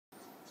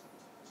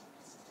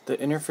The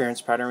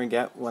interference pattern we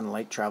get when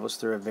light travels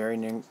through a very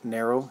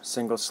narrow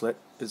single slit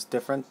is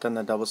different than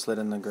the double slit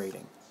in the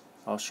grating.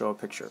 I'll show a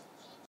picture.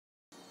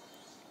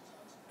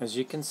 As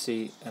you can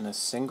see, in a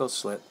single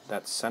slit,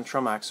 that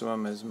central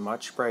maximum is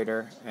much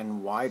brighter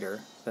and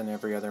wider than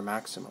every other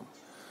maximum.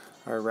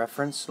 Our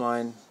reference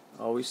line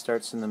always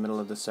starts in the middle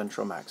of the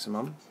central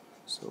maximum,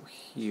 so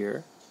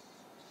here.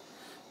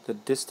 The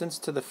distance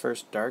to the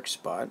first dark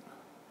spot,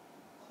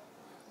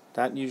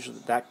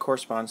 that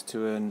corresponds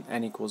to an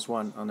n equals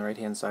 1 on the right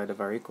hand side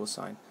of our equal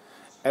sign.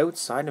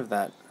 Outside of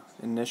that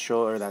initial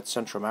or that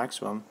central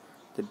maximum,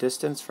 the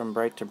distance from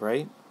bright to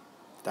bright,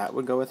 that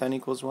would go with n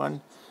equals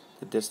 1.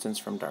 The distance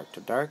from dark to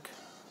dark,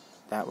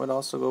 that would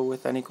also go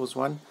with n equals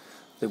 1.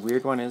 The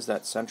weird one is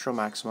that central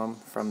maximum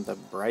from the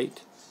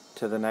bright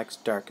to the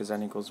next dark is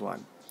n equals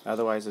 1.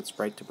 Otherwise it's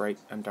bright to bright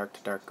and dark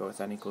to dark go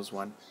with n equals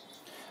 1.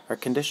 Our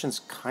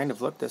conditions kind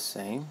of look the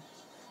same.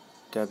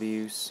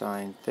 W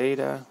sine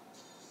theta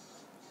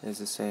is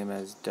the same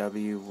as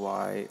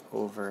Wy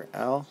over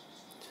L.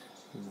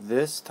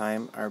 This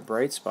time our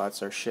bright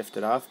spots are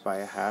shifted off by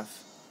a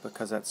half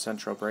because that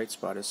central bright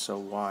spot is so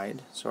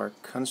wide. So our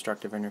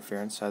constructive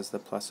interference has the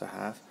plus a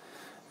half,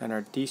 and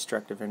our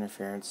destructive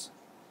interference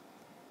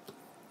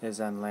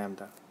is n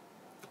lambda.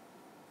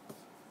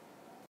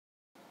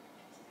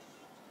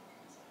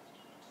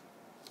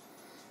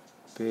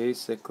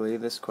 Basically,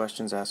 this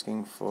question's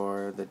asking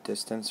for the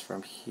distance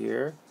from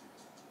here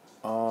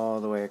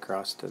all the way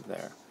across to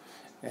there.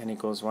 N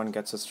equals 1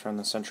 gets us from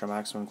the central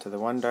maximum to the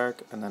one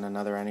dark, and then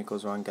another n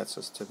equals 1 gets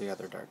us to the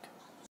other dark.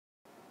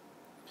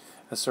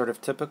 A sort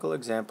of typical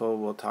example,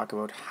 we'll talk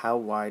about how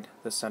wide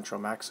the central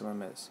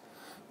maximum is.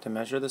 To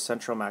measure the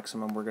central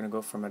maximum, we're going to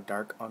go from a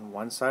dark on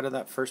one side of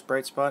that first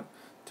bright spot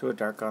to a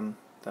dark on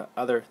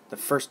the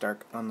first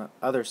dark on the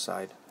other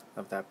side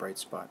of that bright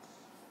spot.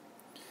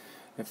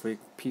 If we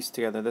piece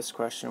together this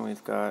question,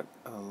 we've got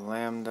a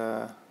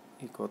lambda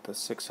equal to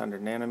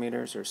 600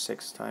 nanometers, or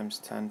 6 times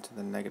 10 to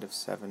the negative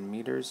 7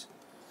 meters.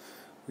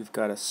 We've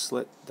got a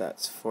slit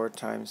that's 4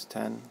 times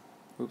 10,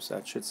 oops,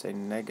 that should say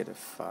negative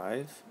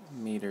 5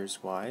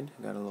 meters wide.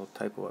 Got a little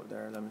typo up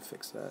there, let me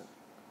fix that.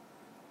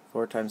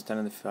 4 times 10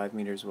 to the 5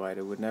 meters wide.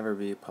 It would never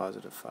be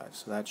positive 5,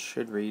 so that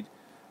should read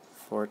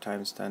 4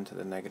 times 10 to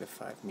the negative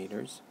 5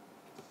 meters.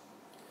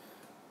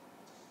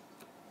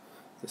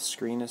 The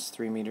screen is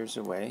 3 meters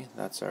away,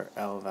 that's our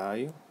L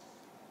value.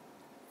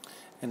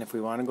 And if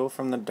we want to go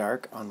from the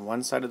dark on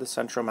one side of the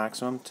central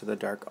maximum to the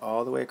dark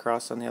all the way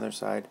across on the other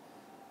side,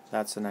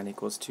 that's an n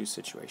equals 2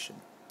 situation.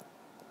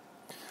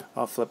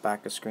 I'll flip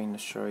back the screen to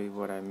show you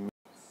what I mean.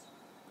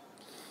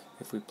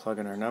 If we plug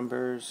in our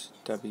numbers,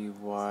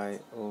 Wy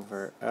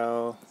over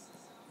L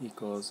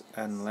equals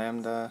n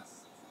lambda.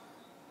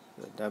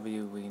 The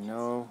W we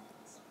know.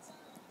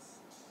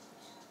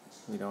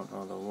 We don't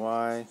know the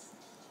Y.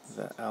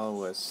 The L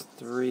was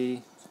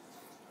 3,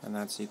 and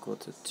that's equal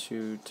to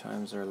 2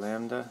 times our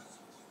lambda.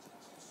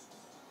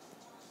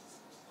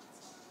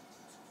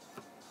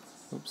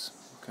 Oops,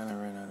 kind of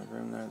ran out of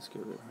room there. Let's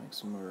make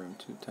some more room.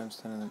 6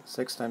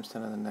 times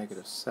 10 to the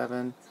negative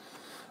 7.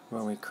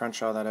 When we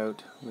crunch all that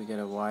out, we get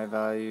a Y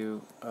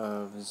value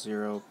of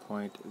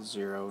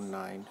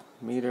 0.09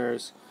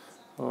 meters,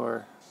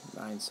 or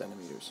 9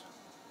 centimeters.